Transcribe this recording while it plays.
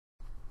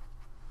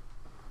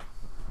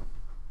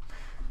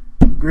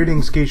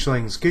Greetings,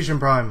 Keishlings. Keishan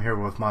Prime here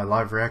with my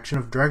live reaction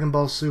of Dragon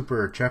Ball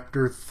Super,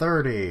 Chapter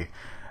 30.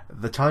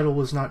 The title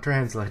was not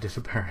translated,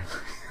 apparently.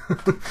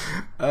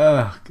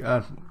 Oh,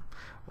 God.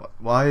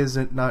 Why is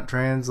it not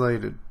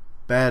translated?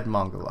 Bad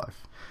manga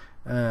life.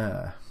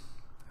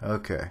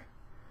 Okay.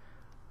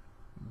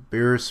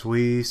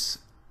 Beerus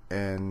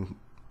and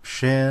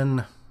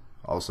Shin,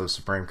 also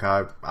Supreme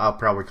Kai. I'll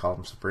probably call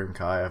him Supreme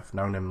Kai. I've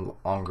known him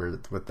longer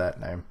with that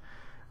name.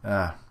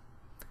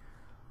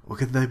 What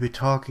could they be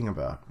talking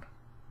about?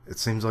 It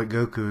seems like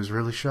Goku is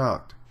really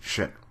shocked.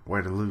 Shit,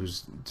 way to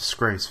lose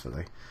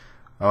disgracefully.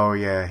 Oh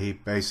yeah, he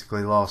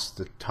basically lost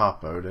to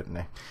Toppo, didn't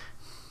he?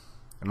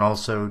 And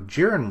also,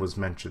 Jiren was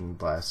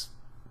mentioned last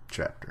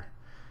chapter.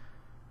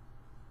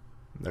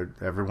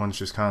 Everyone's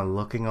just kind of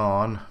looking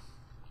on.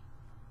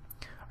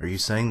 Are you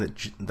saying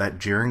that that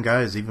Jiren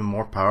guy is even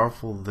more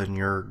powerful than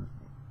your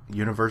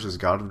universe's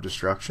god of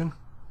destruction?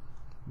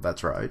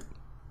 That's right.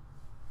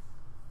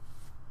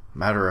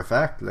 Matter of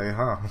factly,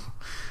 huh?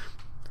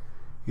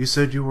 You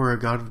said you were a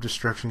god of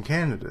destruction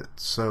candidate,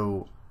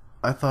 so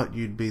I thought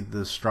you'd be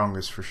the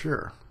strongest for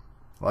sure.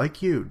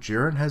 Like you,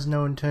 Jiren has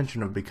no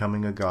intention of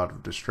becoming a god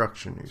of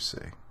destruction, you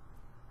see.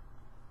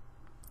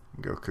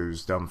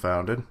 Goku's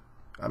dumbfounded.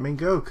 I mean,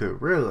 Goku,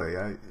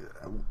 really?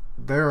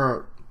 There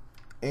are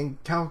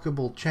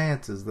incalculable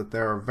chances that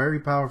there are very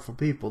powerful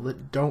people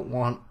that don't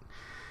want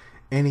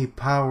any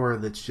power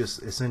that's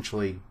just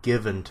essentially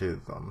given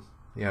to them,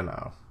 you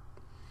know.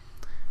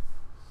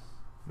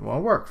 You want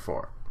to work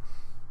for it.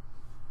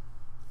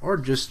 Or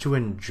just to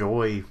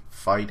enjoy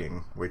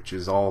fighting, which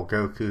is all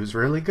Goku's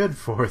really good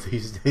for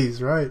these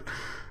days, right?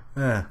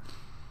 Now,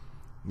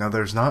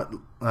 there's not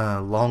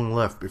long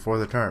left before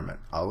the tournament.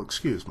 I'll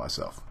excuse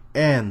myself.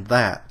 And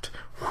that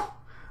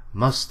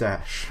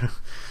mustache.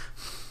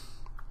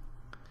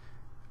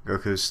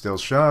 Goku's still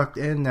shocked,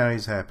 and now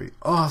he's happy.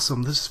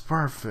 Awesome, this is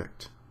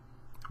perfect.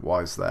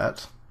 Why's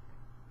that?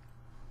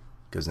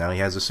 Because now he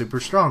has a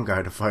super strong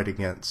guy to fight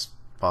against,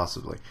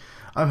 possibly.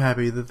 I'm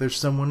happy that there's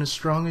someone as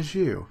strong as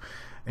you.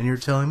 And you're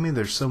telling me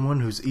there's someone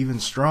who's even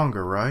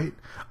stronger, right?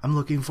 I'm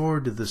looking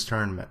forward to this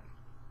tournament.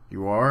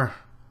 You are?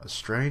 A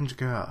strange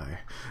guy.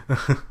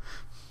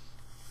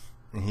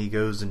 And he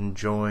goes and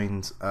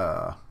joins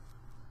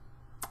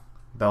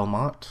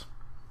Belmont.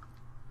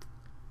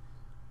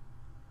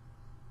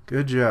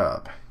 Good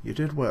job. You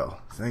did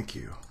well. Thank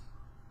you.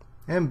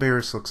 And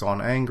Beerus looks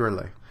on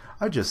angrily.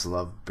 I just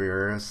love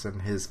Beerus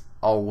and his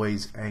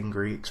always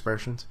angry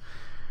expressions.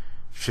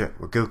 Shit,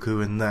 with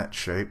Goku in that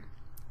shape,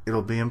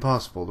 it'll be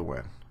impossible to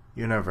win.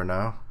 You never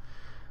know.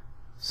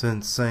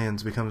 Since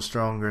Saiyans become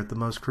stronger at the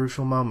most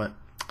crucial moment.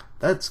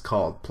 That's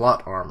called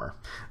plot armor.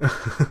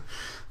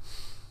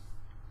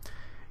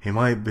 He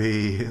might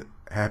be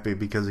happy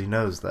because he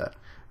knows that.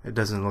 It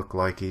doesn't look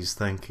like he's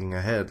thinking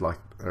ahead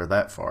or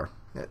that far.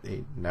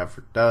 He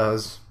never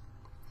does.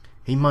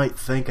 He might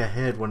think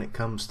ahead when it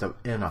comes to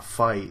in a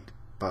fight,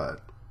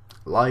 but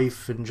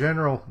life in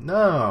general,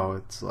 no.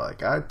 It's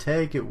like, I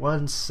take it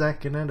 1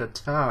 second at a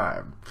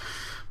time.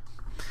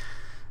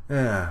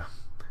 Yeah.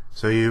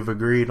 So you've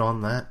agreed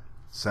on that?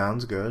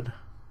 Sounds good.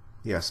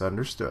 Yes,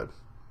 understood.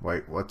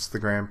 Wait, what's the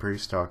Grand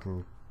Priest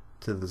talking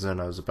to the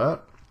Zenos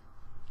about?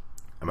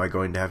 Am I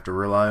going to have to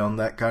rely on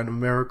that kind of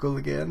miracle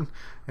again?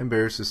 And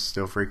Beerus is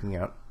still freaking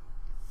out.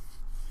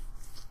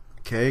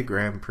 Okay,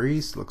 Grand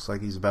Priest looks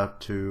like he's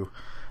about to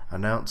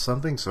announce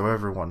something. So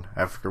everyone,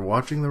 after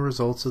watching the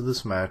results of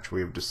this match,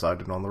 we have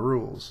decided on the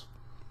rules.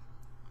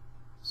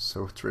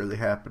 So it's really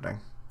happening.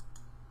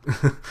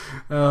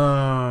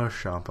 Oh,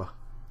 Champa.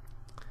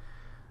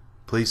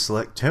 Please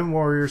select 10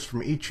 warriors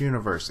from each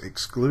universe,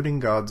 excluding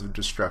gods of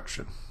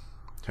destruction.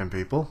 10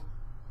 people?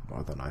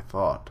 More than I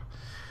thought.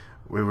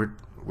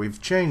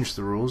 We've changed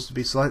the rules to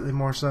be slightly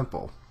more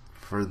simple.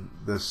 For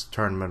this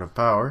tournament of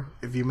power,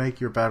 if you make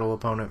your battle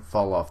opponent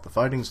fall off the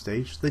fighting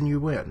stage, then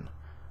you win.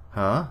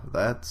 Huh?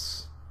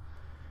 That's...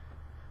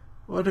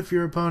 What if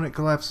your opponent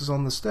collapses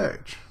on the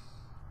stage?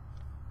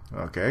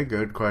 Okay,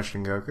 good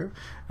question, Goku.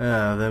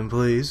 Then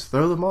please,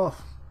 throw them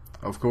off.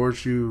 Of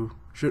course, you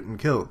shouldn't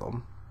kill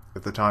them.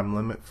 If the time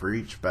limit for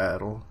each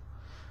battle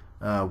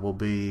will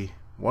be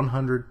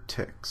 100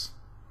 ticks.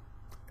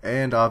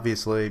 And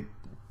obviously,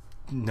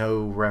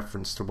 no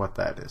reference to what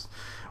that is.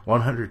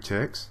 100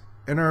 ticks.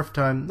 In Earth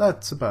time,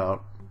 that's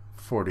about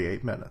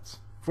 48 minutes.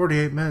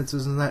 48 minutes,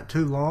 isn't that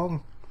too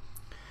long?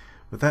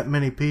 With that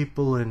many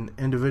people in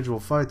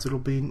individual fights, it'll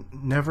be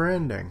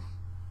never-ending.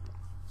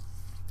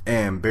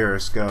 And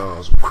Beerus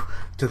goes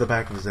to the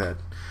back of his head.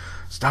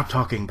 Stop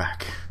talking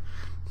back.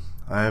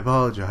 I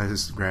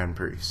apologize, Grand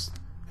Priest.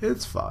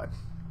 It's fine.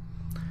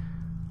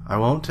 It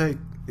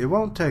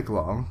won't take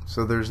long,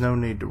 so there's no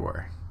need to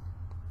worry.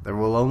 There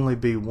will only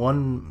be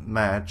one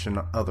match, in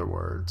other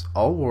words.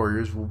 All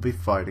warriors will be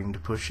fighting to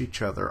push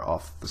each other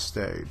off the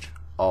stage.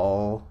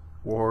 All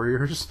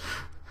warriors?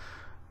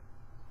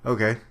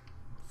 Okay.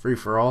 Free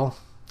for all.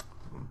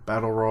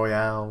 Battle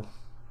Royale.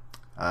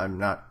 I'm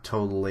not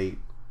totally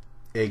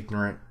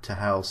ignorant to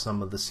how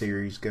some of the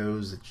series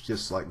goes. It's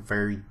just like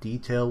very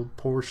detailed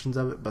portions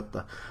of it, but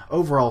the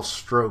overall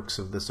strokes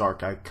of this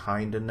arc I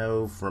kind of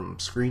know from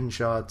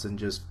screenshots, and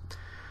just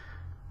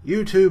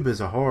YouTube is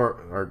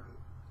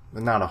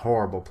not a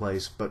horrible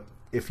place, but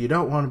if you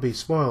don't want to be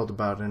spoiled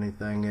about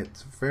anything,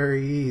 it's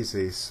very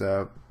easy.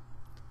 So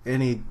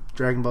any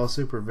Dragon Ball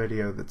Super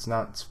video that's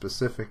not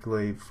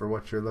specifically for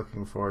what you're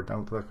looking for,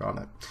 don't click on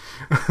it.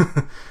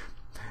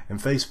 And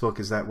Facebook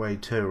is that way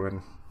too,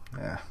 and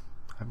yeah,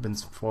 I've been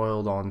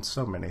spoiled on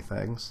so many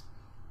things.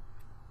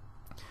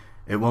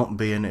 It won't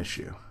be an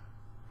issue,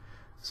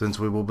 since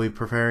we will be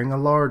preparing a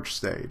large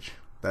stage.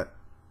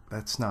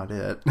 That's not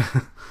it.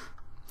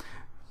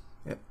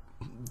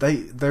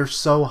 They're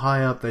so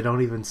high up they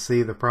don't even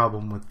see the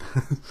problem with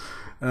this.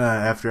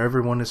 After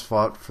everyone has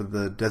fought for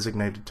the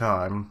designated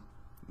time,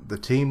 the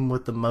team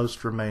with the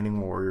most remaining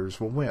warriors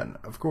will win.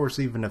 Of course,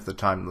 even if the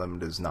time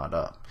limit is not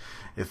up.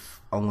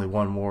 If only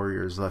one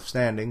warrior is left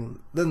standing,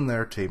 then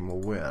their team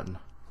will win.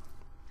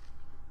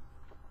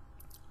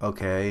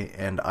 Okay,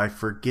 and I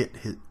forget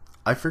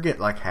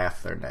like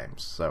half their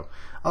names, so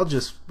I'll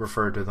just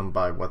refer to them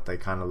by what they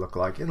kind of look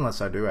like,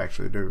 unless I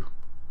do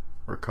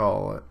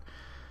recall it.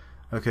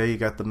 Okay, you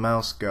got the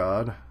Mouse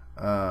God.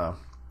 Were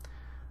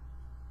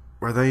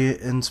they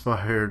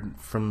inspired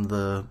from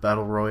the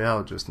Battle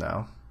Royale just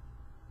now?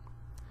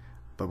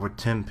 But with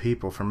 10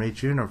 people from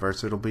each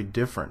universe, it'll be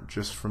different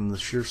just from the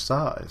sheer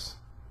size.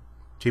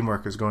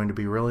 Teamwork is going to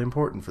be really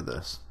important for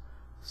this.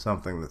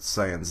 Something that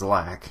Saiyans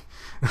lack.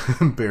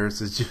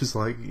 Beerus is just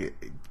like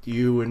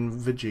you and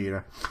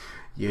Vegeta.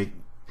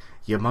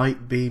 You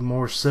might be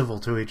more civil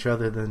to each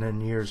other than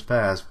in years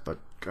past, but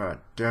god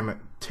damn it,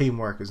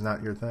 teamwork is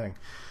not your thing.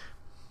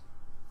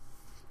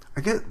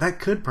 I guess that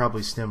could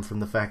probably stem from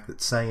the fact that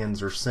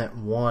Saiyans are sent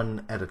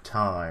one at a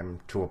time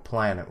to a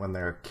planet when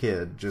they're a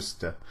kid,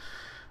 just to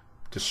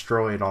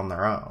destroy it on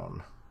their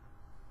own.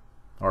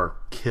 Or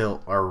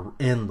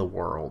end the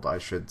world, I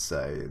should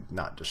say,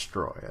 not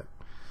destroy it.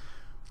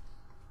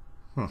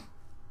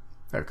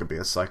 There could be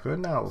a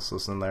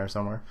psychoanalysis in there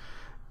somewhere.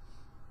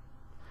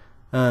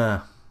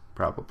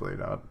 Probably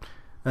not.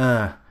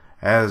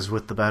 As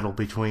with the battle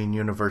between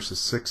Universes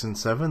 6 and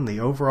 7,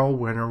 the overall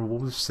winner will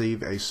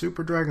receive a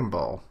Super Dragon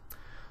Ball.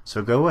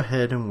 So go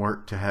ahead and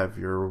work to have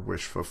your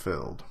wish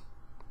fulfilled.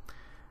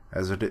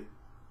 Is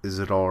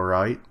it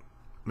alright,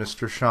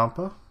 Mr.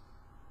 Champa?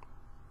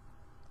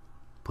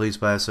 Please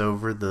pass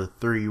over the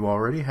 3 you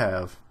already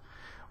have.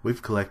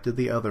 We've collected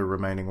the other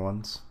remaining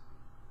ones.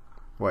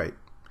 Wait,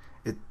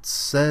 it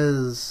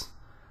says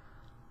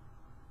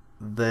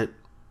that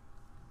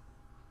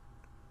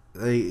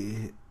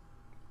wait,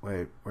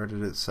 where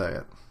did it say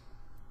it?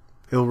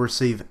 He'll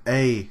receive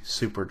a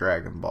Super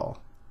Dragon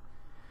Ball.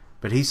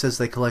 But he says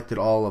they collected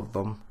all of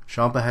them.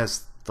 Champa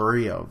has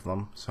 3 of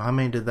them. So how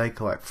many did they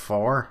collect?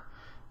 4?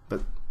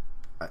 But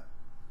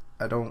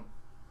I don't...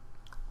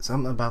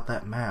 Something about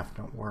that math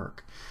don't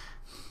work.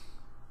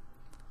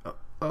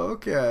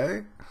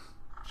 Okay.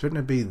 Shouldn't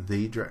it be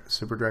the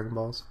Super Dragon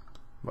Balls?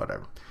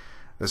 Whatever.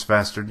 This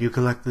bastard, you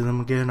collected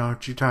them again,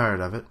 aren't you tired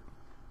of it?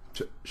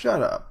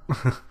 Shut up.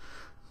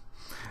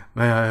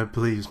 May I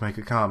please make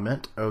a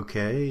comment?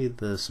 Okay,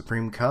 the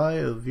Supreme Kai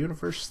of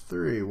Universe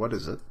 3, what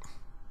is it?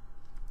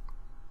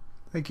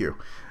 Thank you.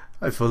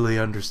 I fully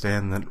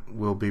understand that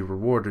we'll be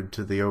rewarded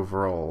to the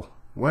overall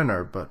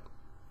winner, but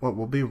what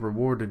will be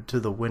rewarded to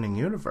the winning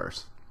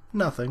universe?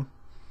 Nothing.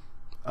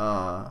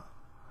 Huh?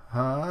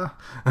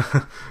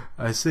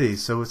 I see,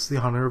 so it's the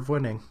honor of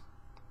winning.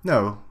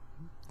 No,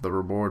 the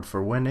reward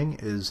for winning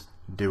is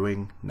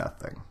doing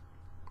nothing.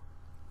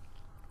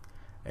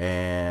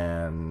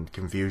 And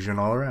confusion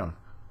all around.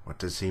 What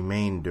does he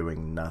mean,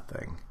 doing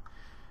nothing?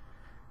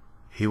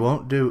 He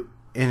won't do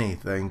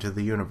anything to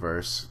the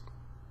universe,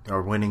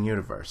 or winning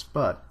universe,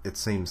 but it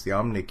seems the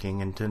Omni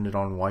King intended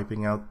on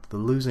wiping out the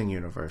losing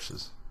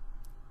universes.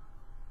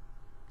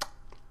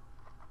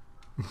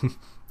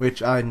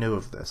 Which I knew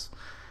of this.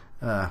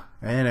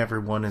 And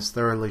everyone is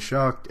thoroughly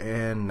shocked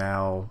and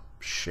now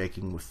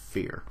shaking with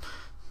fear.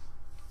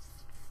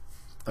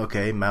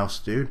 Okay, Mouse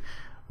Dude,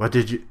 what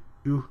did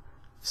you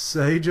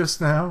say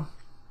just now?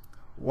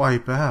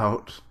 Wipe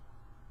out?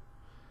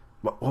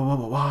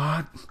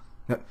 What?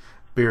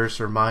 Beerus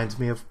reminds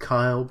me of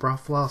Kyle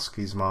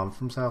Broflovsky's mom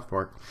from South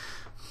Park.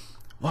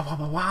 What?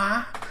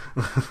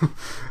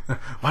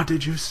 What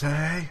did you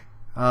say?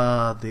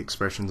 The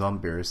expressions on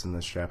Beerus in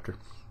this chapter.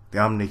 The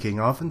Omni King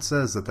often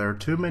says that there are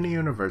too many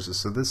universes,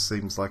 so this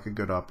seems like a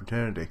good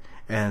opportunity.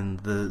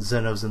 And the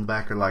Zenos in the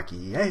back are like,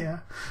 yeah.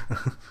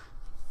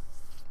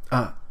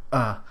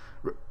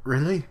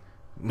 Really?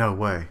 No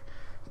way.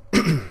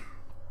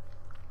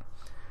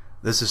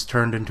 This has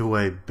turned into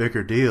a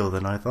bigger deal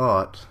than I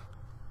thought.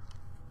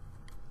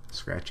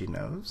 Scratchy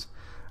nose?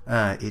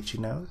 Itchy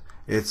nose?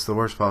 It's the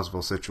worst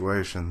possible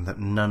situation that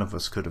none of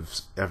us could have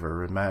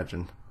ever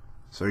imagined.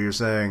 So you're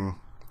saying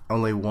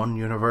only one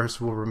universe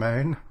will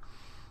remain?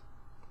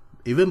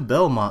 Even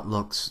Belmont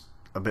looks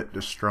a bit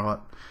distraught.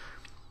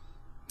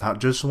 Not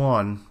just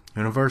one.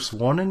 Universe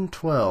 1 and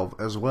 12,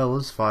 as well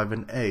as 5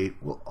 and 8,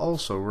 will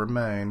also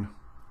remain.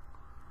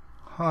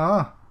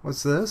 Huh?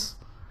 What's this?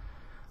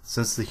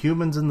 Since the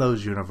humans in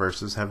those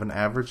universes have an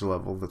average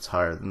level that's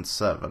higher than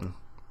 7.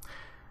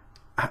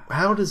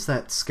 How does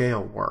that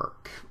scale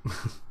work?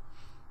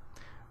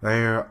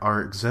 They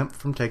are exempt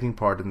from taking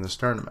part in this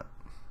tournament.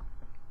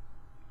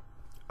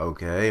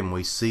 Okay, and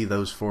we see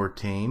those 4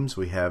 teams.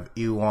 We have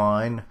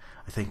Ewine,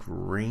 I think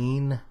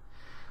Reen,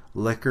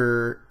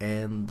 Liquor,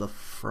 and the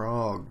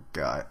Frog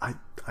guy. I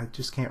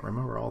just can't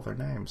remember all their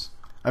names.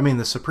 I mean,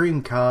 the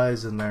Supreme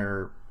Kais and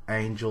their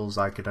angels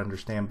I could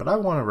understand, but I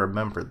want to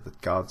remember the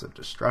Gods of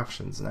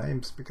Destruction's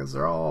names because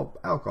they're all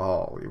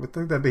alcohol. You would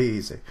think that'd be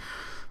easy.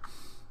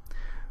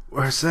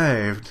 We're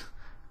saved.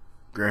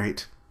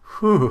 Great.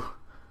 Whew.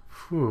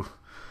 Whew.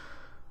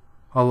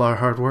 All our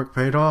hard work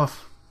paid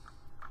off.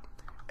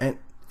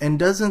 And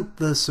doesn't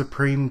the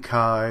Supreme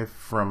Kai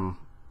from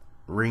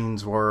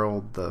Reen's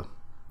world, the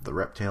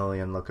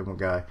reptilian looking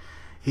guy,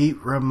 he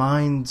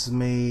reminds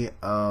me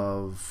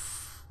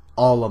of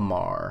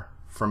Olimar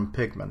from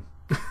Pigman.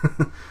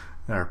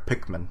 Or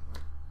Pikmin.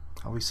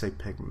 I always say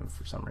Pigman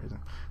for some reason.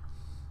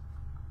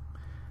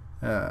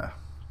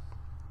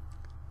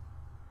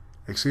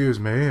 Excuse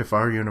me, if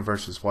our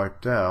universe is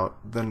wiped out,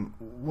 then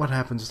what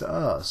happens to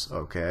us?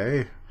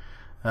 Okay.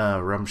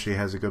 Rumshi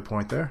has a good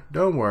point there.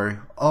 Don't worry,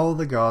 all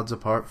the gods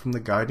apart from the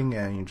guiding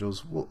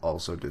angels will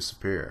also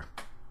disappear.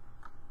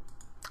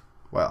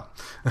 Well,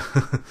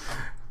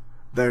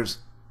 there's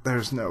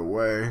no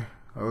way.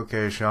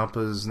 Okay,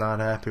 Shampa's not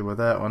happy with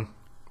that one.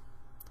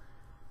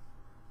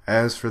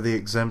 As for the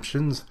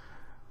exemptions,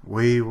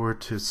 we were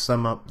to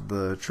sum up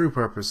the true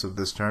purpose of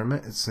this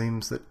tournament. It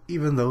seems that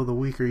even though the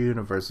weaker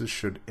universes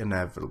should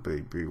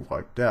inevitably be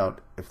wiped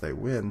out, if they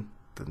win,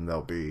 then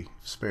they'll be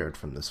spared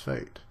from this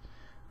fate.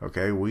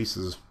 Okay, Weiss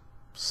has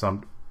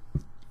summed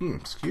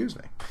it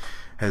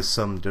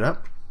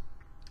up.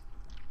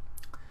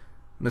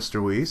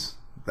 Mr. Weiss,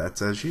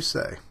 that's as you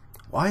say.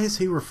 Why is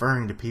he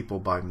referring to people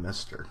by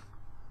Mr.?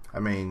 I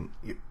mean,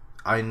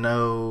 I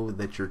know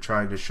that you're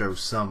trying to show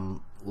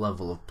some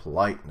level of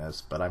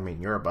politeness, but I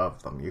mean, you're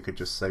above them. You could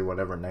just say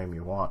whatever name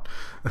you want.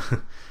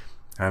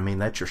 I mean,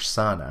 that's your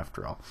son,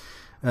 after all.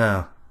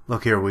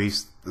 Look here,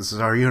 Weiss. This is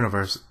our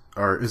universe.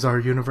 Or is our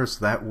universe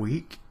that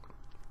weak?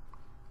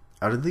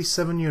 Out of these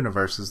 7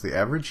 universes, the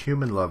average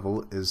human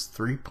level is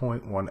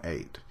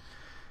 3.18.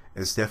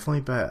 It's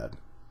definitely bad.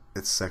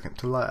 It's second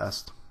to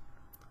last.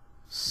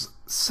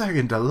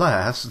 Second to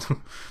last?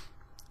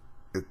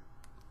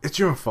 It's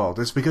your fault.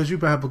 It's because you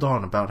babbled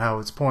on about how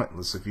it's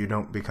pointless if you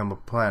don't become a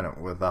planet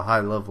with a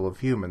high level of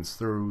humans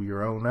through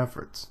your own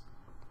efforts.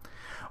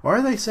 Why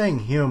are they saying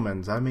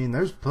humans? I mean,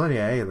 there's plenty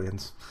of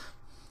aliens.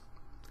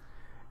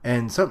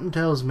 And something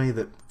tells me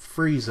that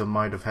Frieza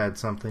might have had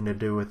something to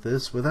do with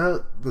this.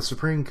 Without the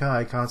Supreme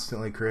Kai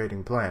constantly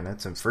creating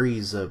planets and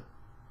Frieza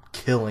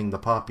killing the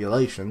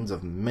populations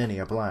of many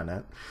a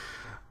planet,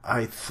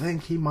 I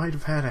think he might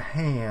have had a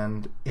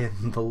hand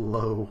in the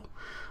low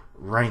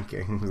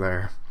ranking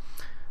there.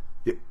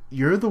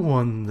 You're the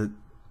one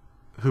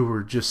who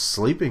were just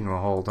sleeping the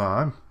whole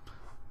time.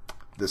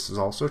 This is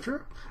also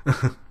true.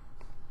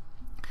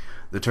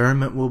 The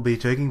tournament will be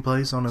taking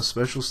place on a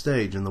special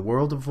stage in the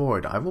world of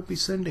Void. I will be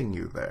sending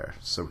you there,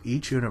 so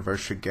each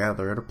universe should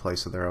gather at a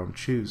place of their own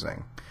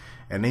choosing.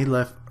 Any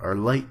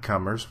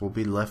latecomers will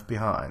be left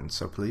behind,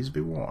 so please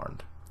be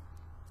warned.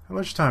 How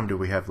much time do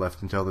we have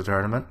left until the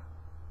tournament?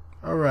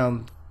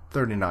 Around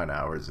 39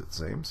 hours, it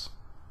seems.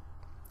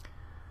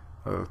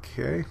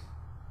 Okay.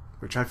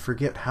 Which I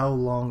forget how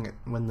long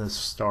when this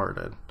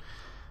started.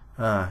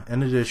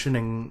 In addition,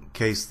 in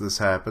case this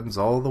happens,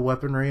 all the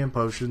weaponry and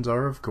potions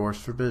are of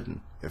course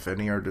forbidden. If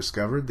any are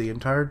discovered, the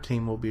entire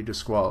team will be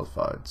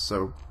disqualified,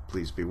 so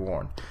please be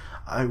warned.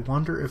 I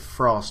wonder if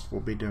Frost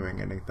will be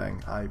doing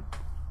anything.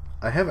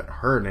 I haven't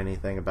heard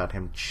anything about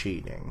him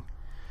cheating.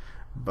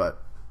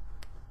 But,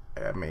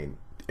 I mean,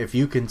 if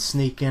you can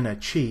sneak in a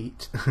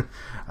cheat,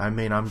 I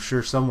mean, I'm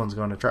sure someone's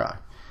going to try.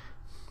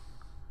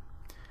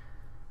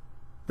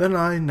 Then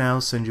I now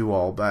send you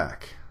all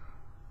back.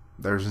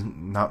 There's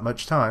not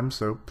much time,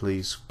 so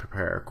please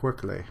prepare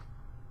quickly.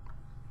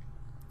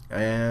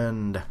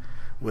 And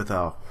with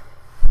a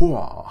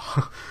whoa,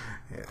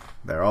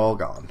 they're all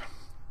gone.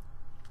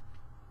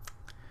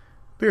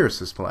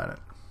 Beerus's planet.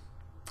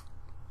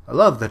 I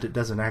love that it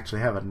doesn't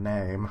actually have a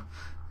name,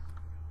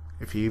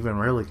 if you even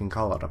really can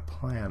call it a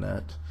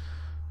planet.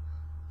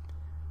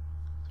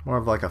 It's more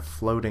of like a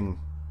floating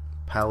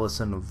palace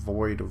in a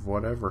void of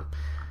whatever.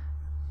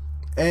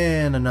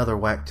 And another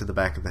whack to the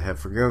back of the head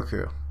for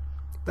Goku.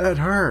 That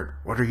hurt.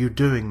 What are you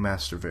doing,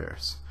 Master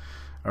Beerus?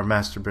 Or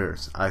Master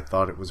Beerus. I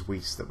thought it was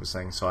Whis that was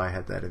saying, so I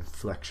had that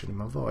inflection in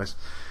my voice.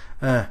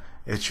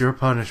 It's your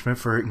punishment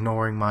for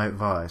ignoring my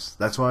advice.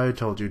 That's why I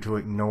told you to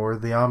ignore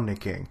the Omni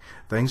King.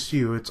 Thanks to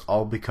you, it's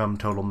all become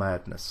total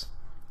madness.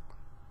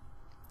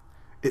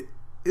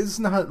 It's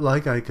not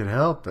like I could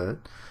help it.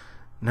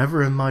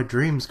 Never in my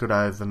dreams could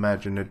I have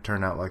imagined it'd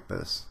turn out like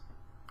this.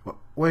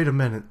 Wait a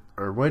minute,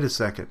 or wait a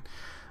second.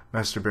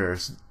 Master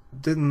Beerus,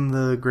 didn't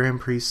the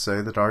Grand Priest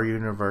say that our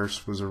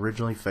universe was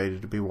originally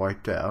fated to be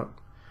wiped out?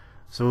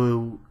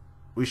 So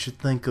we should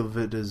think of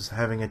it as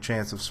having a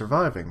chance of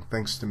surviving,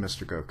 thanks to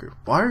Mr. Goku.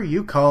 Why are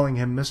you calling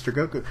him Mr.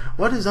 Goku?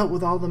 What is up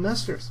with all the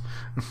misters?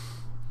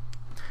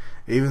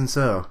 Even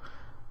so,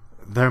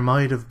 there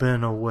might have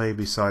been a way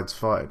besides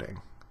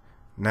fighting.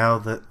 Now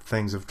that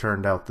things have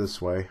turned out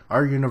this way,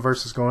 our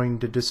universe is going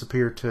to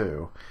disappear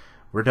too.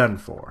 We're done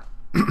for.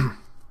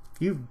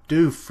 You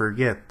do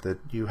forget that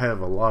you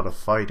have a lot of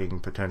fighting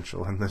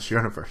potential in this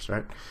universe,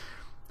 right?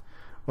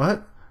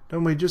 What?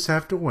 Don't we just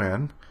have to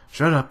win?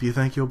 Shut up, you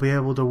think you'll be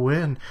able to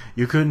win?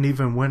 You couldn't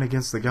even win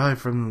against the guy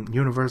from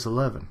Universe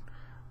 11.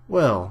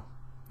 Well,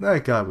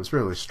 that guy was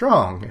really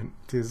strong. And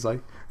he's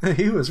like,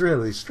 he was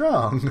really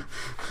strong.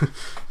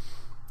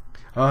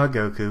 Ah,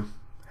 Goku.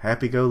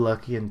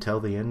 Happy-go-lucky until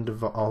the end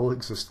of all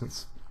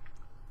existence.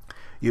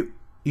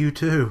 You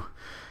too.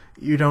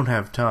 You don't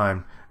have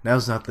time.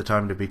 Now's not the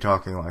time to be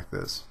talking like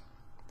this.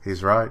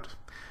 He's right.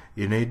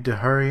 You need to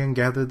hurry and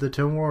gather the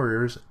 10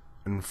 warriors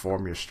and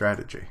form your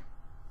strategy.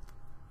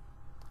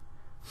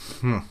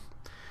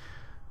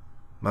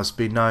 Must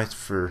be nice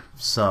for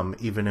some,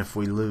 even if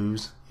we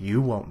lose,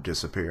 you won't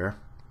disappear.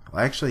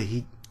 Well,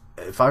 actually,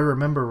 if I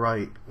remember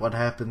right, what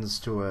happens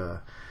to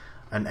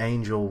an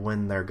angel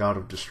when their god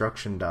of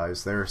destruction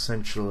dies, they're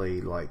essentially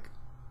like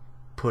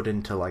put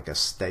into like a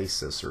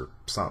stasis or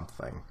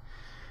something.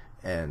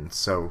 And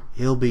so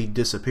he'll be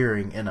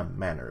disappearing in a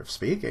manner of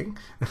speaking.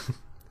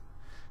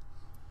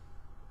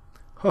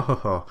 Ho ho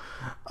ho.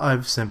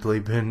 I've simply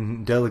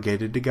been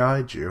delegated to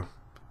guide you.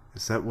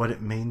 Is that what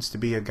it means to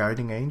be a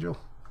guiding angel?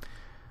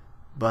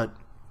 But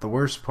the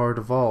worst part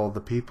of all,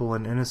 the people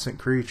and innocent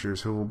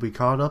creatures who will be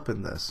caught up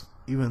in this,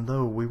 even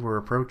though we were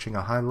approaching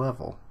a high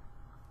level.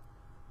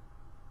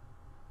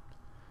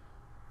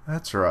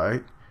 That's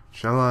right.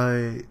 Shall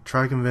I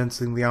try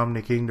convincing the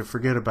Omni King to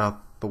forget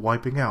about the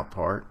wiping out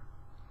part?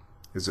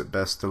 Is it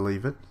best to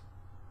leave it?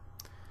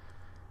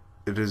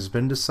 It has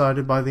been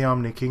decided by the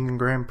Omni King and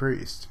Grand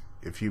Priest.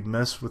 If you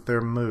mess with their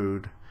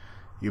mood,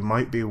 you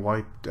might be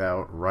wiped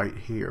out right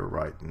here,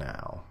 right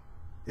now.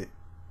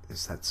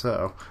 Is that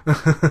so?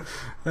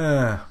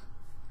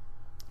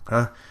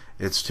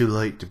 It's too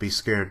late to be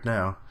scared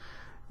now.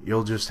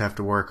 You'll just have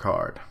to work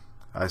hard.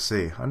 I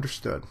see.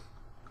 Understood.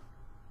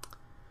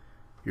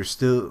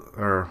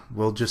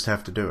 We'll just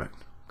have to do it.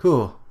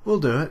 Cool. We'll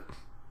do it.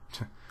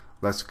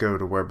 Let's go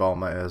to where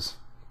Bulma is.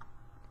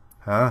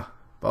 Huh?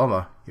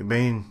 Bulma, you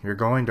mean you're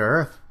going to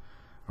Earth?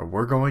 Or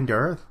we're going to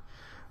Earth?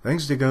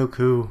 Thanks to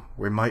Goku,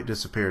 we might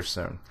disappear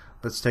soon.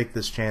 Let's take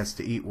this chance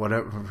to eat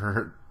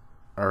whatever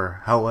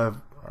or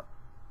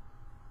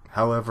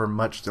however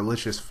much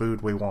delicious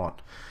food we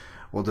want.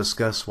 We'll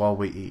discuss while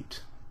we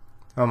eat.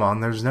 Come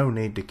on, there's no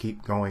need to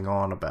keep going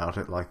on about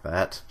it like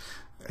that.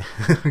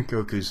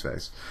 Goku's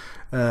face.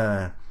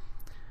 That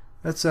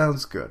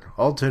sounds good.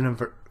 All 10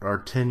 of our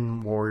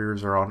 10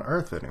 warriors are on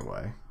Earth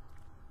anyway.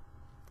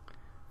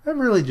 That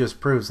really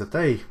just proves that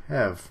they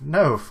have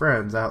no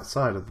friends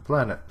outside of the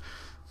planet.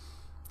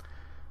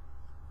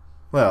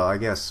 Well, I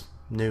guess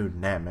New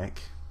Namek.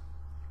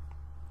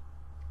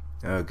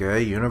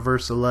 Okay,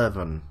 Universe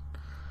 11.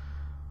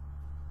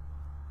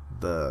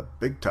 The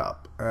Big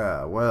Top.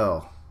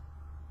 Well,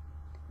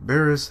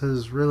 Beerus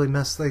has really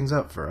messed things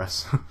up for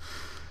us.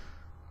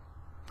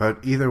 But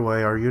either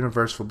way, our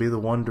universe will be the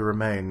one to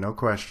remain, no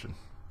question.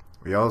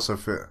 We also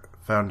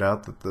found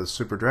out that the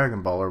Super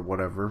Dragon Ball or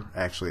whatever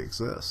actually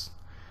exists.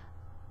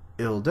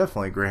 It'll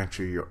definitely grant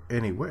you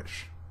any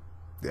wish.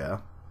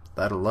 Yeah,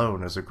 that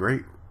alone is a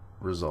great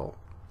result.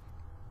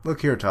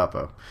 Look here,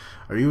 Toppo.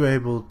 Are you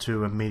able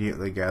to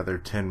immediately gather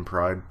 10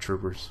 Pride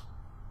Troopers?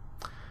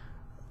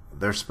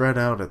 They're spread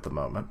out at the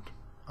moment.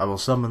 I will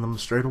summon them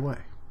straight away.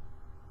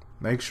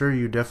 Make sure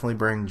you definitely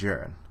bring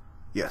Jiren.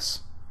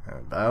 Yes.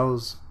 And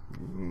bows.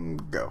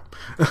 Go.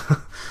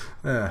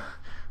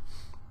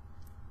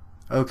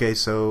 Okay,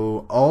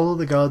 so all of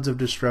the gods of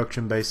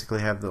destruction basically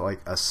have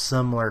a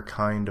similar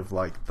kind of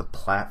the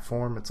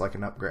platform. It's like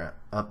an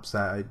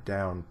upside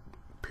down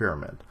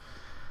pyramid.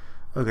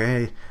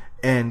 Okay,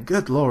 and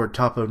good lord,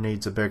 Toppo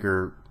needs a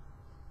bigger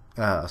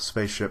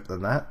spaceship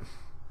than that.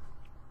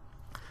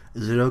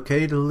 Is it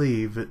okay to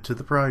leave it to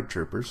the Pride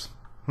Troopers?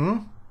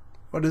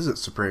 What is it,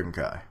 Supreme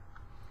Kai?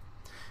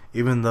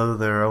 Even though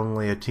they're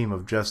only a team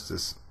of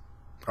justice,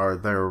 or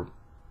they're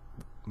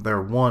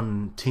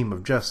one team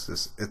of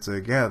justice, it's a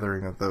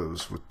gathering of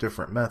those with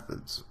different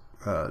methods,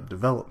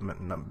 development,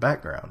 and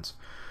backgrounds.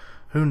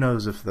 Who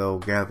knows if they'll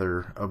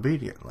gather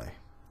obediently?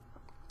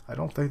 I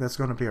don't think that's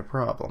going to be a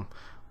problem.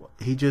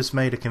 He just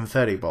made a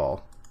confetti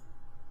ball.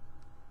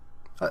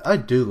 I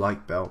do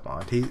like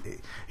Belmont.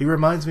 He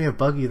reminds me of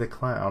Buggy the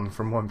Clown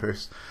from One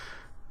Piece.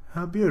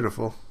 How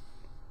beautiful.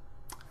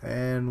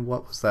 And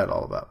what was that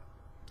all about?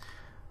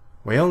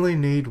 We only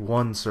need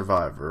one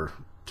survivor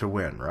to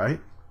win, right?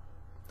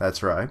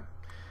 That's right.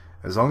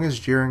 As long as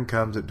Jiren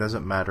comes, it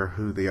doesn't matter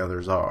who the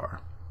others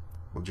are.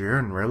 Will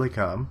Jiren really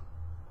come?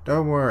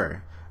 Don't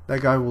worry.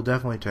 That guy will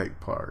definitely take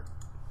part.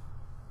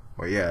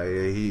 Well, yeah,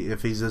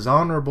 if he's as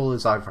honorable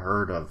as I've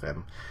heard of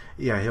him,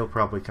 yeah, he'll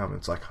probably come.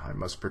 It's like, I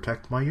must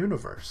protect my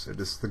universe. It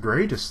is the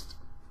greatest,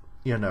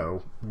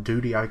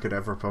 duty I could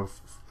ever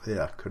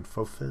could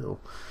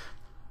fulfill.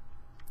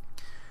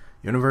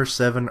 Universe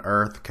 7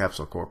 Earth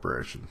Capsule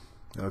Corporation.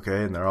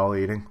 Okay, and they're all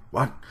eating.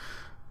 What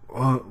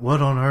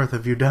on earth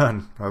have you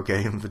done?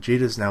 Okay, and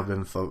Vegeta's now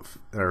been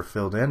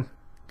filled in.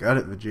 Got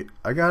it, Vegeta.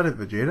 I got it,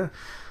 Vegeta.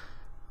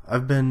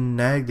 I've been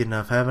nagged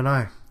enough, haven't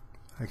I?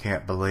 I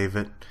can't believe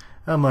it.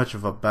 How much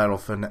of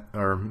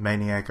a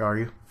maniac are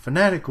you?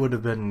 Fanatic would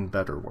have been a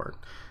better word.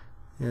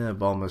 Yeah,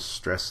 Bulma's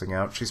stressing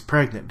out. She's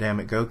pregnant,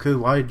 damn it, Goku.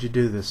 Why did you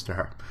do this to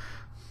her?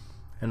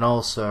 And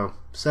also,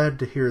 sad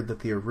to hear that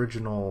the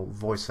original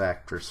voice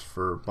actress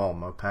for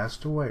Bulma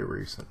passed away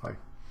recently.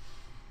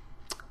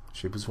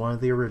 She was one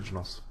of the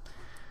originals.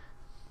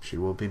 She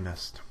will be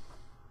missed.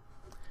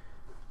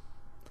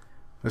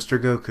 Mr.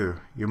 Goku,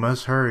 you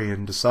must hurry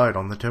and decide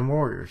on the 10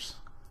 warriors.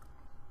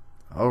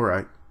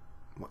 Alright.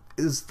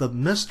 Is the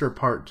Mr.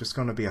 part just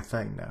going to be a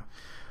thing now?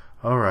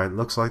 Alright,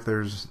 looks like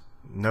there's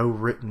no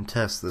written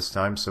test this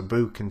time, so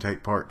Boo can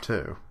take part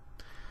too.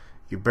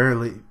 You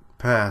barely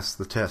passed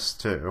the test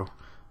too.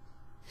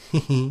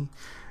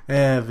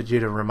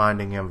 Vegeta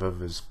reminding him of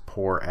his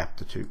poor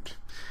aptitude.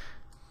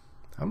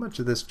 How much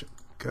of this...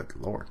 Good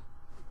lord.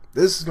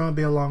 This is going to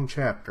be a long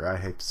chapter, I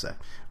hate to say.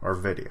 Or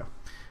video.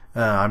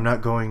 I'm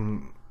not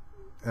going...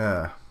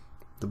 the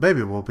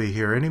baby will be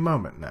here any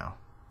moment now.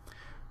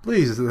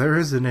 Please, there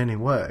isn't any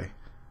way.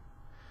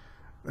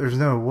 There's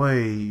no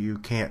way you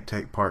can't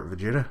take part,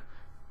 Vegeta.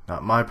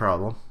 Not my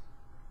problem.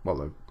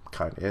 Well, it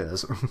kind of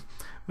is.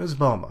 Miss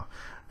Bulma,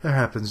 there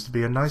happens to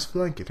be a nice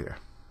blanket here.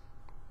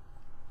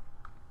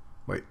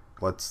 Wait,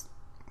 what's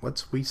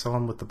Whis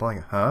on with the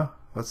blanket? Huh?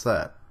 What's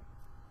that?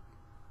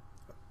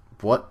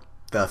 What?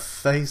 The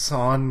face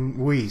on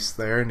Whis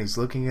there, and he's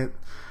looking at...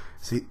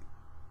 See...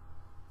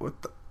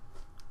 What the...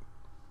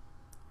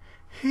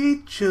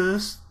 He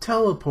just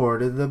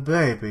teleported the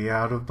baby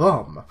out of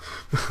Bulma.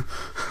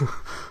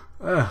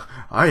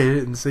 I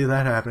didn't see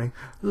that happening.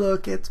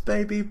 Look, it's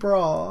baby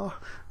bra.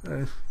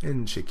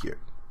 Isn't she cute?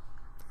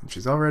 And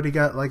she's already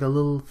got like a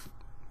little...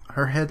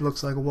 Her head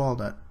looks like a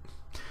walnut.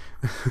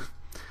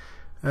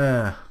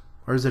 Or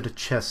is it a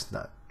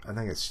chestnut? I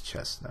think it's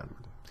chestnut.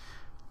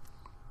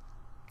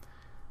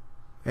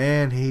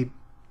 And he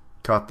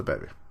caught the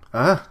baby.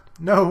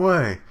 No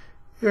way.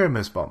 Here,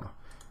 Miss Bulma.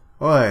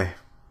 Oi.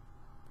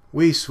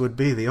 Whis would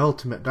be the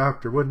ultimate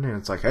doctor, wouldn't he?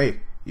 It's like,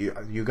 hey,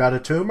 you got a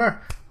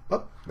tumor?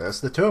 Oh,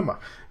 that's the tumor.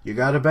 You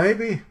got a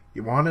baby?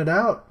 You want it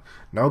out?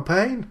 No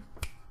pain?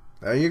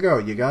 There you go.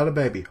 You got a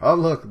baby. Oh,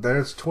 look,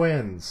 there's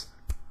twins.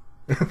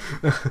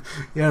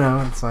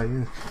 It's like...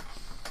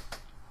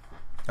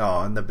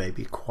 Oh, and the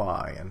baby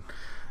crying.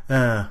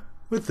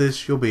 With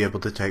this, you'll be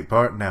able to take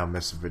part now,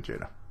 Miss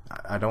Vegeta.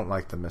 I don't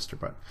like the Mr.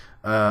 Button.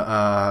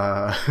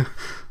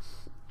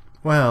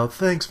 Well,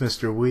 thanks,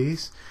 Mr.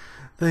 Whis.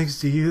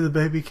 Thanks to you, the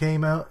baby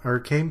came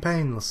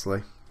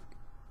painlessly.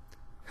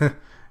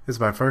 It's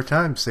my first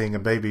time seeing a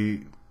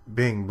baby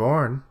being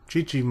born.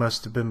 Chi-Chi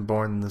must have been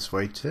born this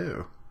way,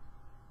 too.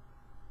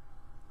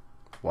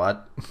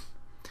 What?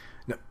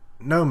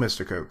 No,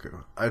 Mr.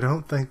 Goku. I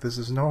don't think this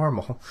is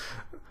normal.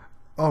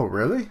 Oh,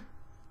 really?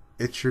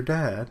 It's your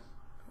dad.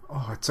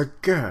 Oh, it's a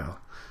girl.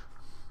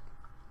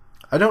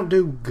 I don't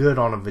do good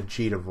on a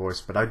Vegeta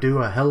voice, but I do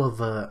a hell of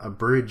a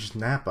abridged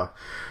Nappa.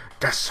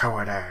 That's how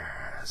it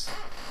is.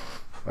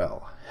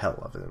 Well, hell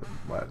of it.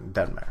 Well, it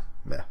doesn't matter.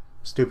 Yeah,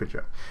 stupid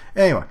joke.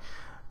 Anyway,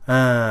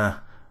 I'd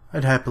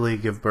happily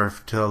give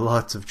birth to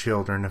lots of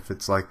children if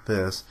it's like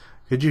this.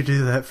 Could you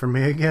do that for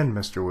me again,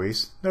 Mr.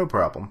 Whis? No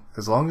problem.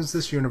 As long as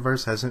this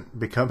universe hasn't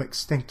become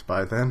extinct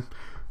by then.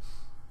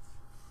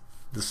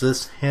 Does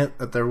this hint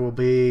that there will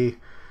be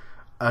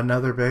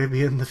another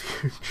baby in the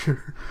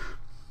future?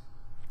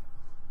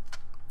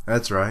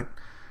 That's right.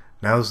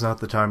 Now's not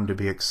the time to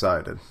be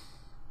excited.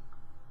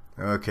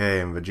 Okay,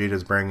 and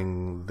Vegeta's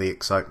bringing the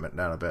excitement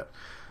down a bit.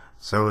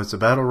 So it's a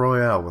battle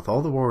royale with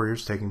all the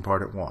warriors taking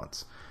part at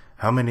once.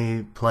 How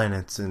many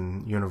planets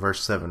in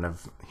Universe 7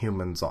 have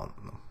humans on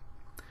them?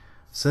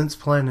 Since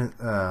planet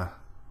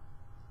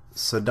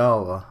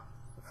Sadala,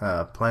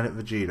 planet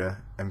Vegeta,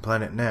 and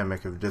planet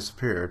Namek have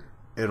disappeared,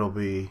 it'll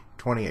be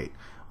 28.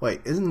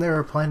 Wait, isn't there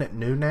a planet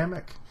New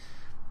Namek?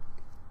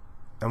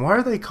 And why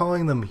are they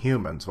calling them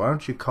humans? Why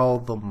don't you call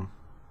them,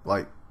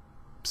 like,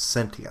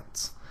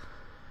 sentients?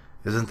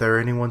 Isn't there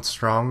anyone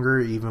stronger,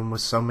 even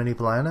with so many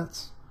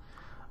planets?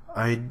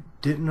 I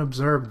didn't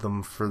observe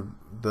them for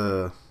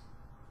the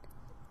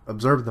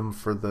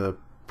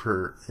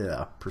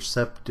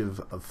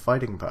perceptive of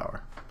fighting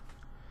power.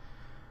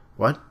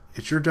 What?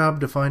 It's your job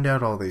to find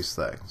out all these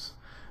things.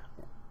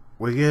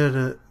 We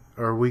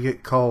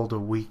get called a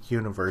weak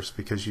universe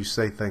because you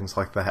say things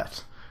like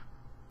that.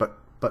 But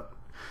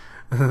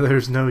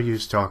there's no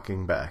use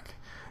talking back.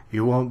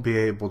 You won't be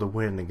able to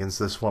win against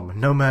this woman,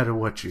 no matter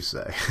what you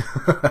say.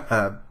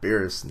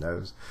 Beerus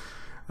knows.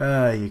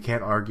 You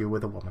can't argue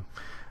with a woman.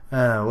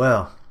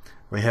 Well,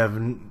 we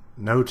have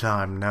no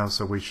time now,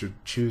 so we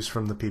should choose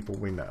from the people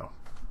we know.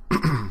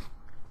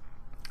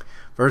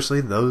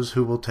 Firstly, those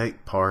who will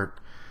take part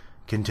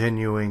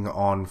continuing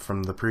on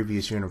from the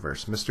previous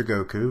universe. Mr.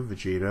 Goku,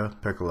 Vegeta,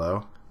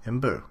 Piccolo,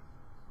 and Buu.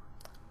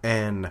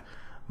 And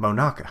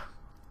Monaka.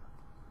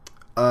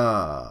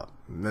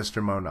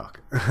 Mr.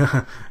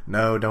 Monaka.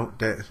 No,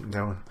 don't.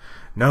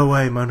 No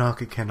way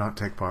Monaka cannot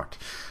take part.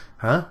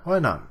 Huh? Why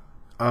not?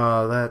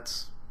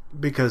 That's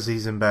because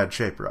he's in bad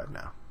shape right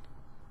now.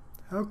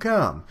 How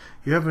come?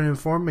 You haven't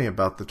informed me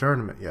about the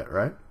tournament yet,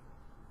 right?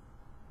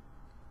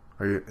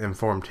 Or you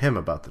informed him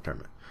about the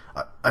tournament?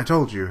 I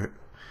told you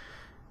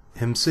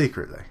him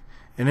secretly.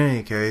 In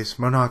any case,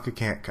 Monaka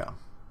can't come.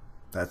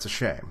 That's a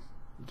shame.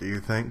 Do you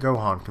think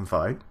Gohan can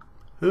fight?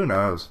 Who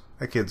knows?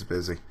 That kid's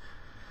busy.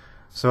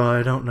 So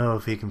I don't know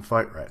if he can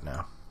fight right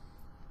now.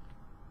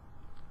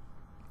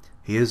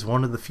 He is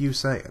one of the few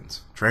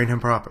Saiyans. Train him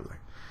properly.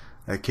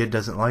 That kid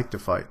doesn't like to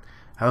fight.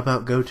 How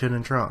about Goten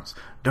and Trunks?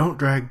 Don't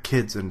drag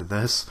kids into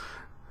this.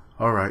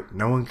 Alright,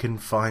 no one can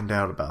find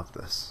out about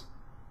this.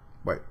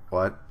 Wait,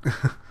 what?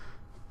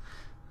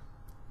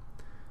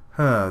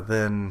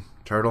 Then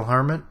Turtle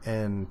Hermit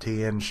and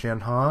Tien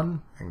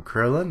Shinhan and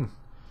Krillin?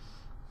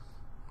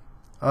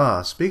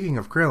 Speaking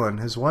of Krillin,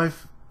 his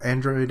wife,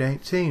 Android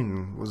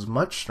 18, was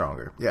much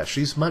stronger. Yeah,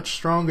 she's much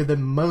stronger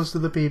than most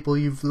of the people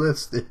you've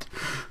listed.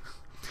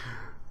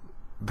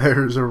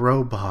 There's a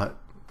robot.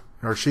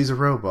 Or she's a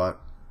robot.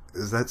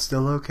 Is that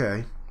still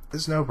okay?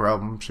 It's no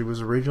problem. She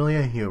was originally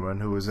a human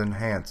who was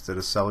enhanced at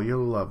a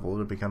cellular level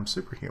to become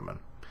superhuman.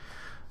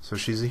 So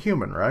she's a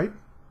human, right?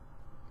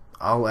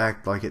 I'll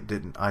act like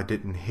I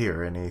didn't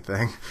hear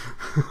anything.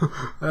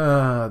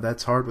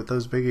 That's hard with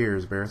those big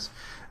ears, Bears.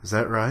 Is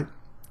that right?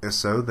 If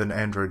so, then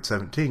Android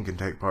 17 can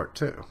take part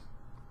too.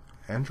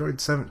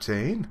 Android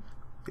 17?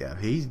 Yeah,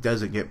 he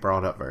doesn't get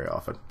brought up very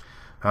often.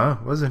 Huh?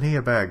 Wasn't he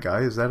a bad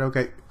guy? Is that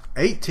okay?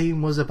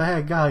 18 was a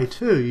bad guy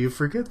too, you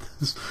forget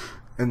this.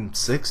 And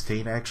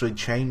 16 actually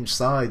changed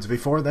sides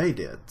before they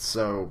did,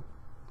 so...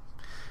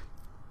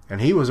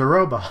 And he was a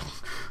robot.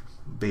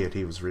 Be it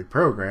he was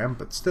reprogrammed,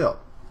 but still.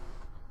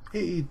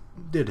 He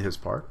did his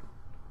part.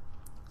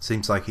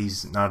 Seems like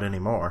he's not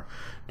anymore.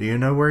 Do you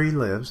know where he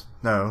lives?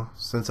 No,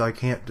 since I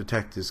can't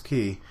detect his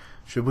key.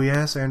 Should we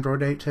ask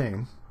Android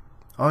 18?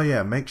 Oh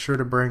yeah, make sure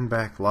to bring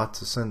back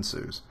lots of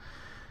sensus.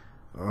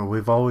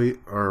 We've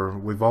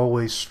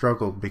always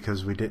struggled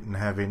because we didn't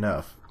have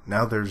enough.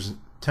 Now there's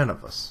 10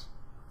 of us.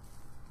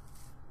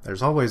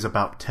 There's always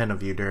about 10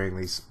 of you during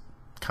these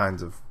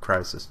kinds of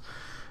crises.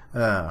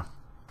 Mr.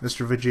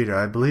 Vegeta,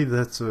 I believe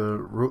that's a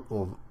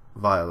rule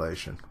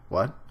violation.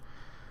 What?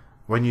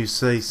 When you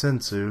say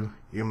sensu,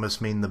 you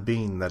must mean the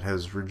bean that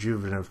has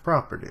rejuvenative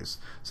properties.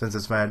 Since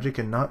it's magic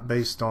and not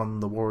based on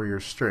the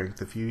warrior's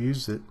strength, if you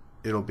use it,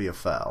 it'll be a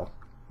foul.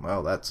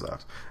 Well, that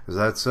sucks. Is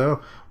that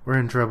so? We're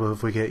in trouble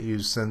if we can't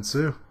use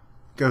sensu.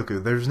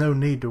 Goku, there's no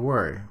need to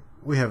worry.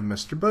 We have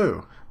Mr.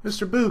 Buu.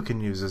 Mr. Buu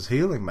can use his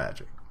healing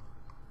magic.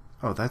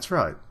 Oh, that's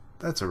right.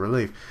 That's a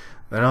relief.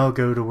 Then I'll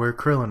go to where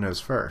Krillin is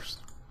first.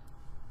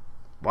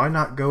 Why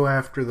not go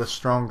after the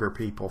stronger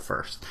people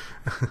first?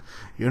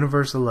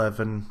 Universe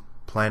 11,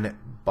 Planet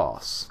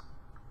Boss.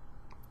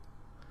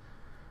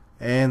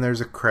 And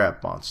there's a crab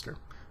monster.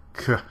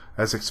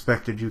 As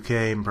expected, you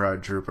came,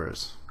 Pride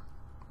Troopers.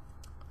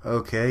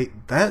 Okay,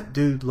 that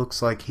dude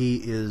looks like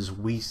he is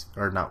Beerus's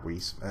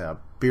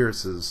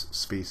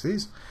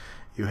species.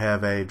 You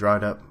have a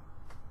dried up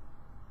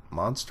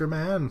monster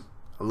man,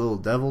 a little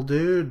devil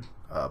dude,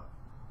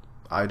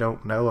 I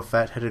don't know, a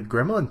fat-headed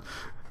gremlin,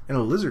 and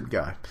a lizard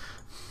guy.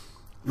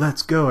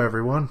 Let's go,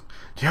 everyone.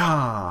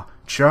 Yeah,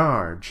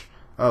 charge.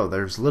 Oh,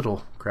 there's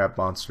little crab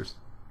monsters.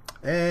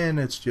 And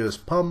it's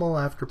just pummel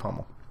after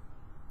pummel.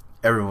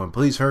 Everyone,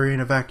 please hurry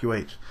and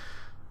evacuate.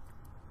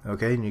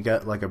 Okay, and you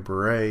got like a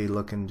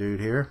beret-looking dude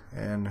here.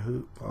 And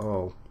who?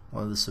 Oh,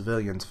 one of the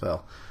civilians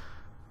fell.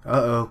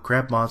 Uh-oh,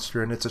 crab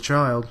monster, and it's a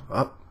child.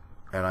 Oh,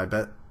 and I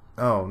bet...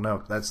 Oh,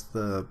 no, that's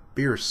the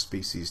Beerus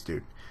species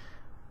dude.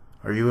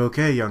 Are you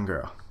okay, young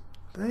girl?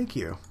 Thank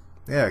you.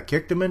 Yeah,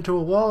 kicked him into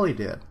a wall, he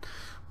did.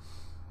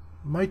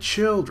 My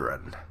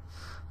children.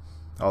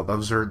 Oh,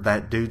 those are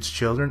that dude's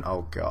children?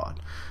 Oh, God.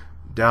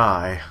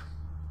 Die.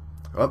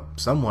 Oh,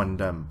 someone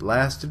done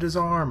blasted his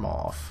arm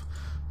off.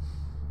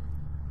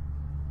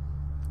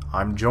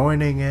 I'm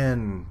joining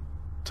in,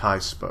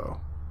 Taispo.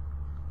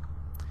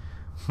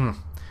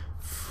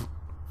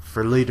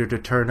 For leader to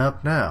turn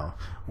up now.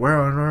 Where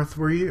on earth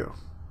were you?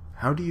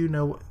 How do you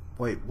know...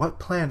 Wait, what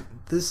planet...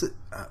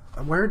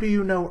 where do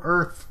you know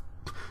Earth?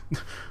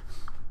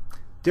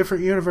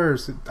 Different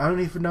universe. I don't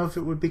even know if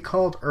it would be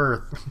called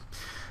Earth.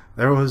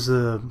 There was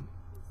a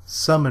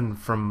summon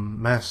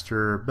from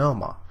Master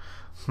Belmont.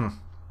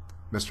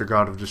 Mr.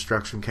 God of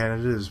Destruction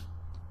candidate is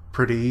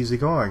pretty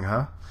easygoing,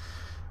 huh?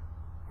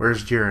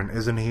 Where's Jiren?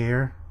 Isn't he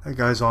here? That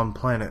guy's on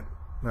planet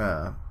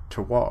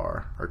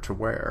Tawar, or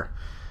Taware.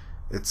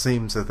 It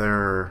seems that there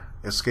are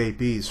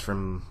escapees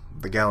from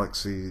the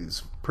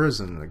galaxy's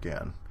prison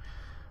again.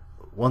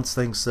 Once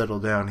things settle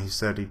down, he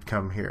said he'd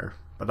come here,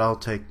 but it'll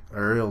take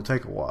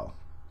a while.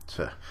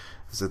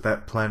 Is it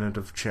that planet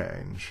of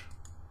change?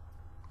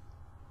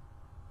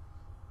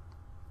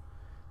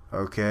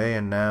 Okay,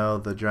 and now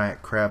the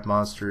giant crab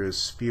monster is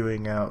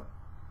spewing out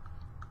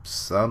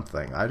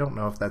something. I don't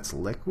know if that's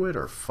liquid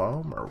or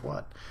foam or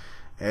what.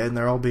 And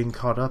they're all being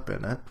caught up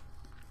in it.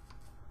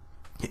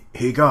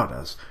 He got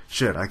us.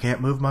 Shit, I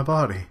can't move my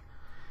body.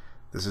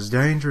 This is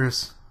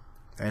dangerous.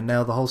 And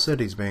now the whole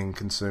city's being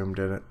consumed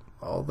in it.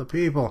 All the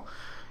people.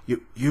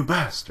 You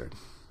bastard.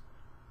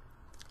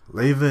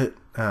 Leave it,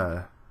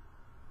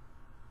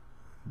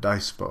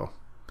 Dispo.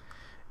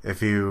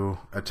 If you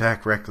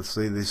attack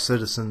recklessly, the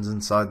citizens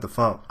inside the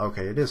foam.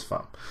 Okay, it is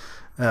foam.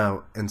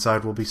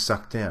 Inside will be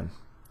sucked in.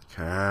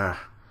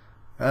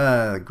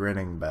 The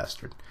grinning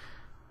bastard.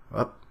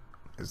 Oh,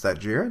 is that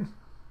Jiren?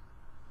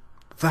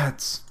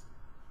 That's...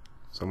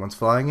 Someone's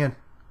flying in.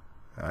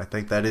 I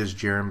think that is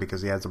Jiren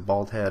because he has a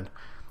bald head.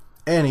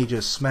 And he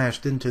just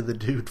smashed into the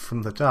dude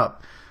from the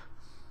top.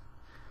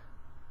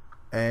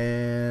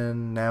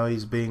 And now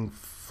he's being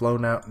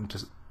flown out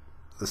into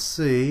the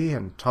sea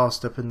and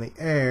tossed up in the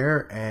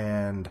air,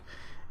 and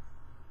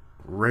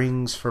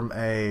rings from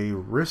a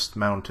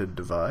wrist-mounted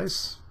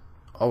device.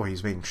 Oh,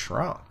 he's being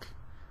shrunk.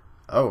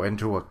 Oh,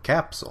 into a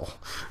capsule.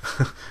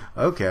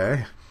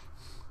 Okay.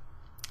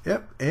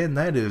 Yep, and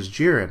that is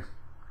Jiren.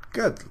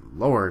 Good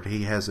lord,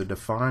 he has a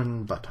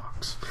defined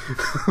buttocks.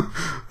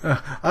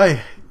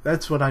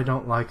 That's what I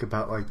don't like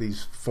about like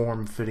these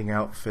form-fitting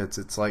outfits.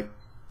 It's like,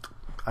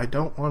 I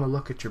don't want to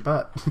look at your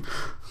butt.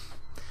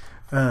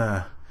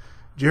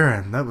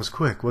 Jiren, that was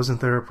quick. Wasn't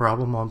there a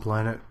problem on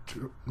planet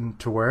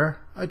Taware?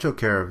 I took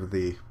care of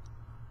the...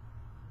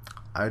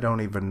 I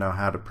don't even know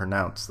how to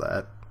pronounce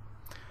that.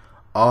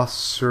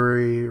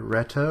 Osuri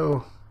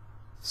Reto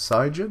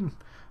Saijin?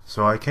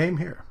 So I came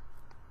here.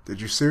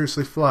 Did you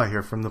seriously fly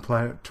here from the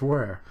planet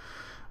Taware?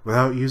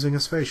 Without using a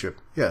spaceship?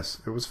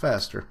 Yes, it was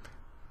faster.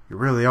 You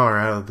really are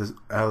out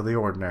of the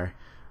ordinary.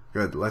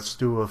 Good, let's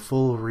do a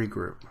full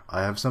regroup.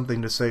 I have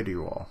something to say to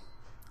you all.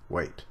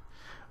 Wait.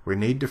 We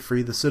need to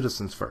free the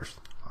citizens first.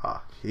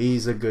 Ah,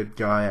 he's a good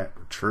guy,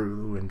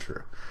 true and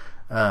true.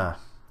 Or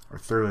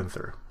through and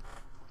through.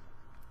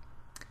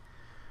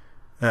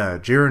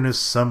 Jiren is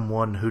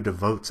someone who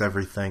devotes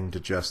everything to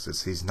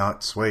justice. He's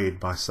not swayed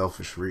by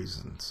selfish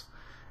reasons.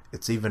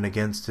 It's even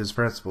against his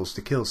principles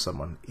to kill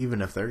someone,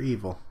 even if they're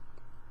evil.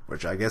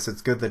 Which I guess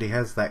it's good that he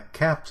has that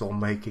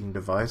capsule-making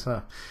device,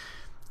 huh?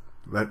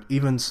 But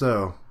even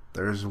so,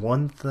 there's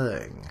one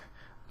thing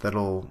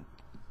that'll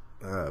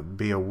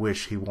be a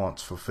wish he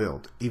wants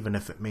fulfilled, even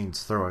if it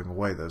means throwing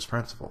away those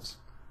principles.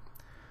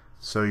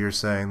 So you're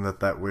saying that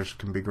that wish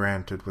can be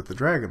granted with the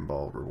Dragon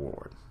Ball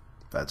reward.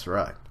 That's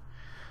right.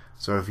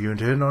 So if you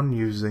intend on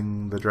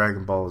using the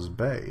Dragon Ball as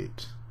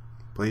bait,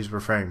 please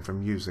refrain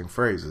from using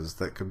phrases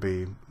that could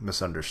be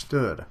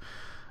misunderstood.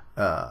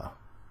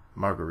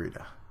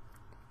 Margarita.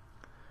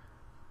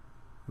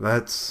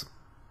 That's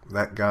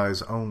that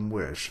guy's own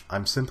wish.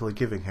 I'm simply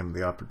giving him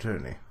the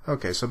opportunity.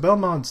 Okay, so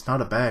Belmont's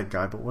not a bad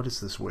guy, but what is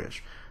this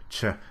wish?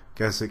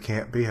 Guess it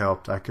can't be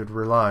helped. I could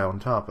rely on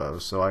Topo,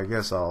 so I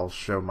guess I'll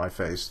show my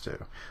face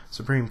too.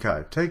 Supreme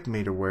Kai, take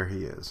me to where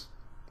he is.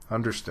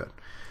 Understood.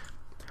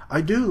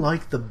 I do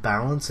like the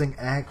balancing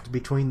act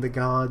between the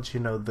gods.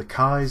 You know, the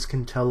Kais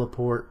can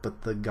teleport,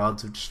 but the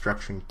gods of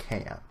destruction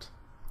can't.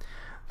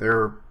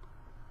 They're,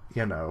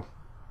 you know...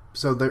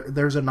 So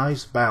there's a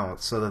nice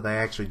balance so that they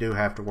actually do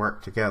have to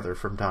work together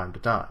from time to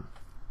time.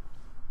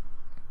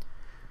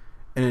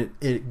 And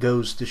it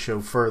goes to show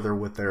further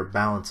with their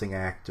balancing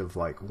act of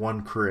like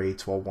one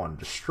creates while one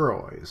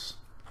destroys.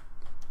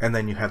 And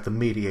then you have the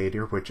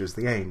mediator, which is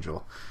the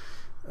angel.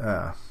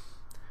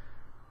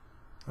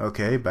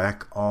 Okay,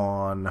 back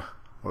on,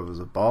 what was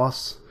it,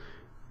 boss?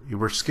 You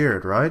were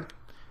scared, right?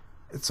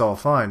 It's all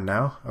fine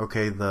now.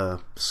 Okay,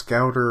 the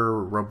scouter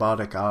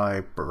robotic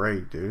eye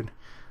beret dude.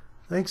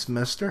 Thanks,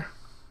 mister.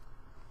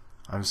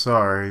 I'm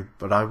sorry,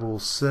 but I will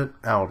sit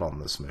out on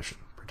this mission.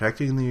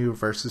 Protecting the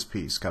universe's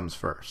peace comes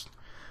first.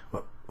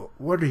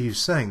 What are you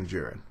saying,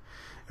 Jiren?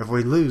 If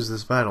we lose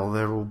this battle,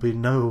 there will be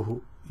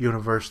no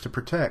universe to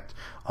protect.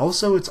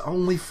 Also, it's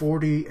only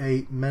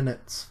 48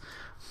 minutes.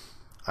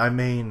 I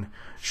mean,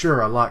 sure,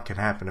 a lot can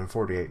happen in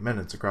 48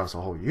 minutes across a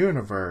whole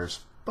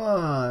universe,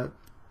 but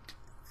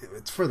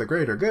it's for the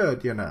greater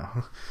good, you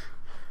know.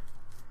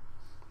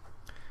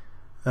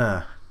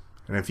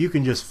 And if you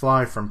can just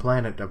fly from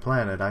planet to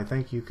planet, I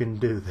think you can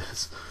do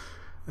this.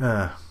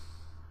 If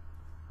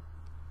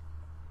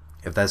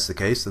that's the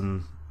case,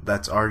 then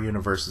that's our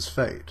universe's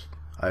fate.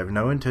 I have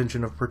no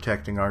intention of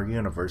protecting our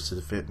universe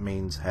if it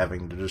means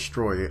having to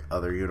destroy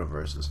other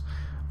universes.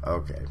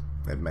 Okay,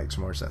 it makes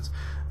more sense.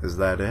 Is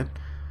that it?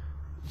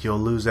 You'll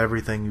lose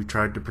everything you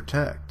tried to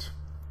protect.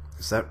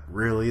 Is that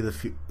really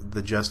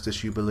the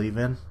justice you believe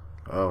in?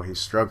 Oh, he's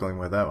struggling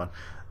with that one.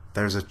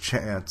 There's a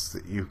chance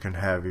that you can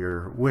have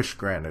your wish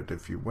granted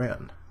if you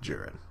win,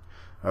 Jiren.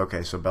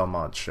 Okay, so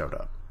Belmont showed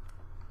up.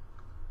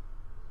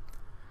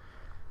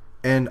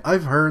 And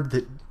I've heard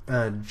that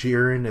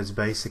Jiren is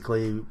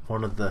basically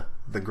one of the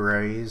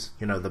Greys,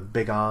 you know, the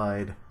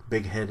big-eyed,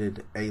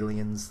 big-headed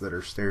aliens that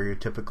are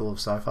stereotypical of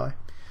sci-fi.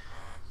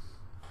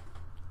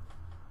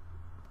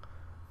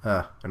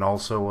 And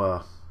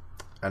also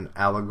an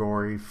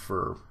allegory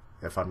for,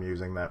 if I'm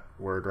using that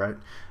word right,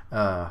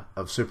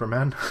 of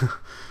Superman.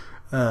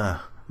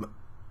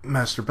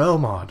 Master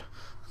Belmod.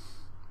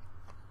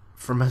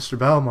 For Master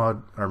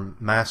Belmod, or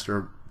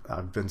Master,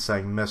 I've been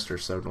saying Mr.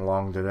 so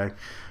long today,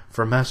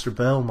 for Master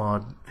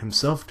Belmod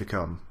himself to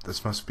come.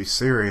 This must be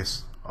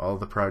serious. All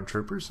the Pride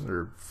Troopers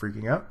are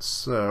freaking out,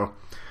 so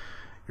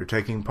you're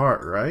taking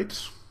part,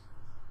 right?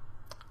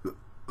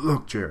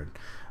 Look, Jiren,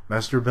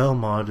 Master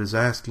Belmod is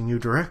asking you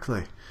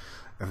directly.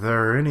 If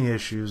there are any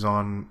issues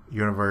on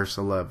Universe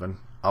 11,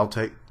 I'll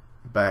take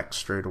back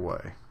straight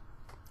away.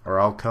 Or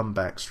I'll come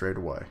back straight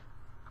away.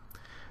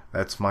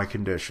 That's my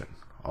condition.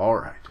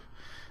 Alright.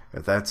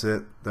 If that's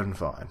it, then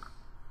fine.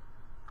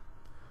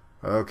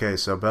 Okay,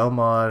 so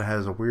Belmod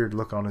has a weird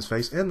look on his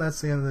face, and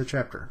that's the end of the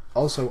chapter.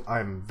 Also,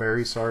 I'm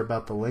very sorry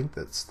about the length.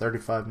 It's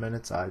 35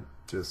 minutes. I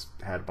just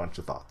had a bunch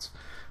of thoughts.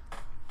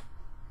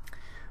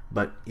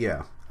 But,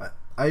 yeah,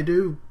 I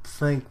do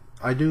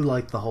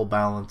like the whole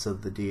balance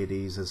of the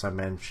deities, as I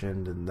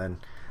mentioned, and then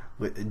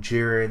with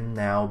Jiren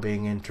now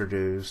being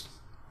introduced,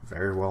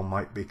 very well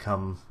might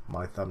become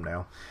my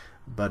thumbnail.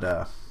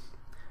 But,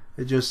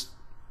 it's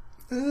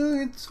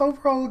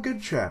overall a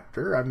good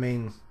chapter. I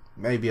mean,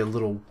 maybe a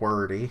little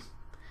wordy.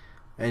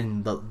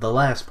 And the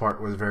last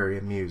part was very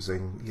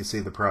amusing. You see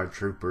the Pride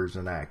Troopers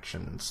in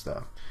action and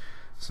stuff.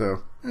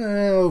 So,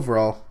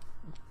 overall,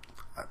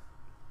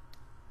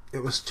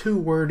 it was too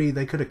wordy.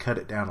 They could have cut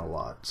it down a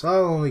lot. So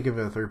I'll only give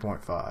it a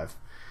 3.5.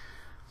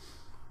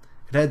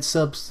 It had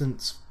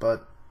substance,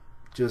 but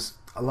just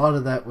a lot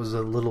of that was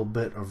a little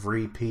bit of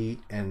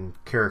repeat and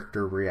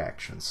character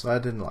reactions. So I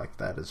didn't like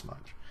that as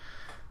much.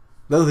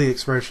 Though the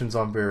expressions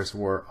on Beerus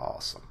were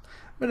awesome.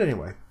 But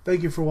anyway,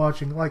 thank you for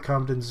watching. Like,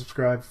 comment, and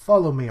subscribe.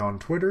 Follow me on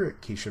Twitter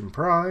at Keishan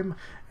Prime.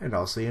 And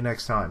I'll see you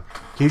next time.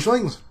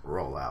 Keishlings,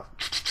 roll out.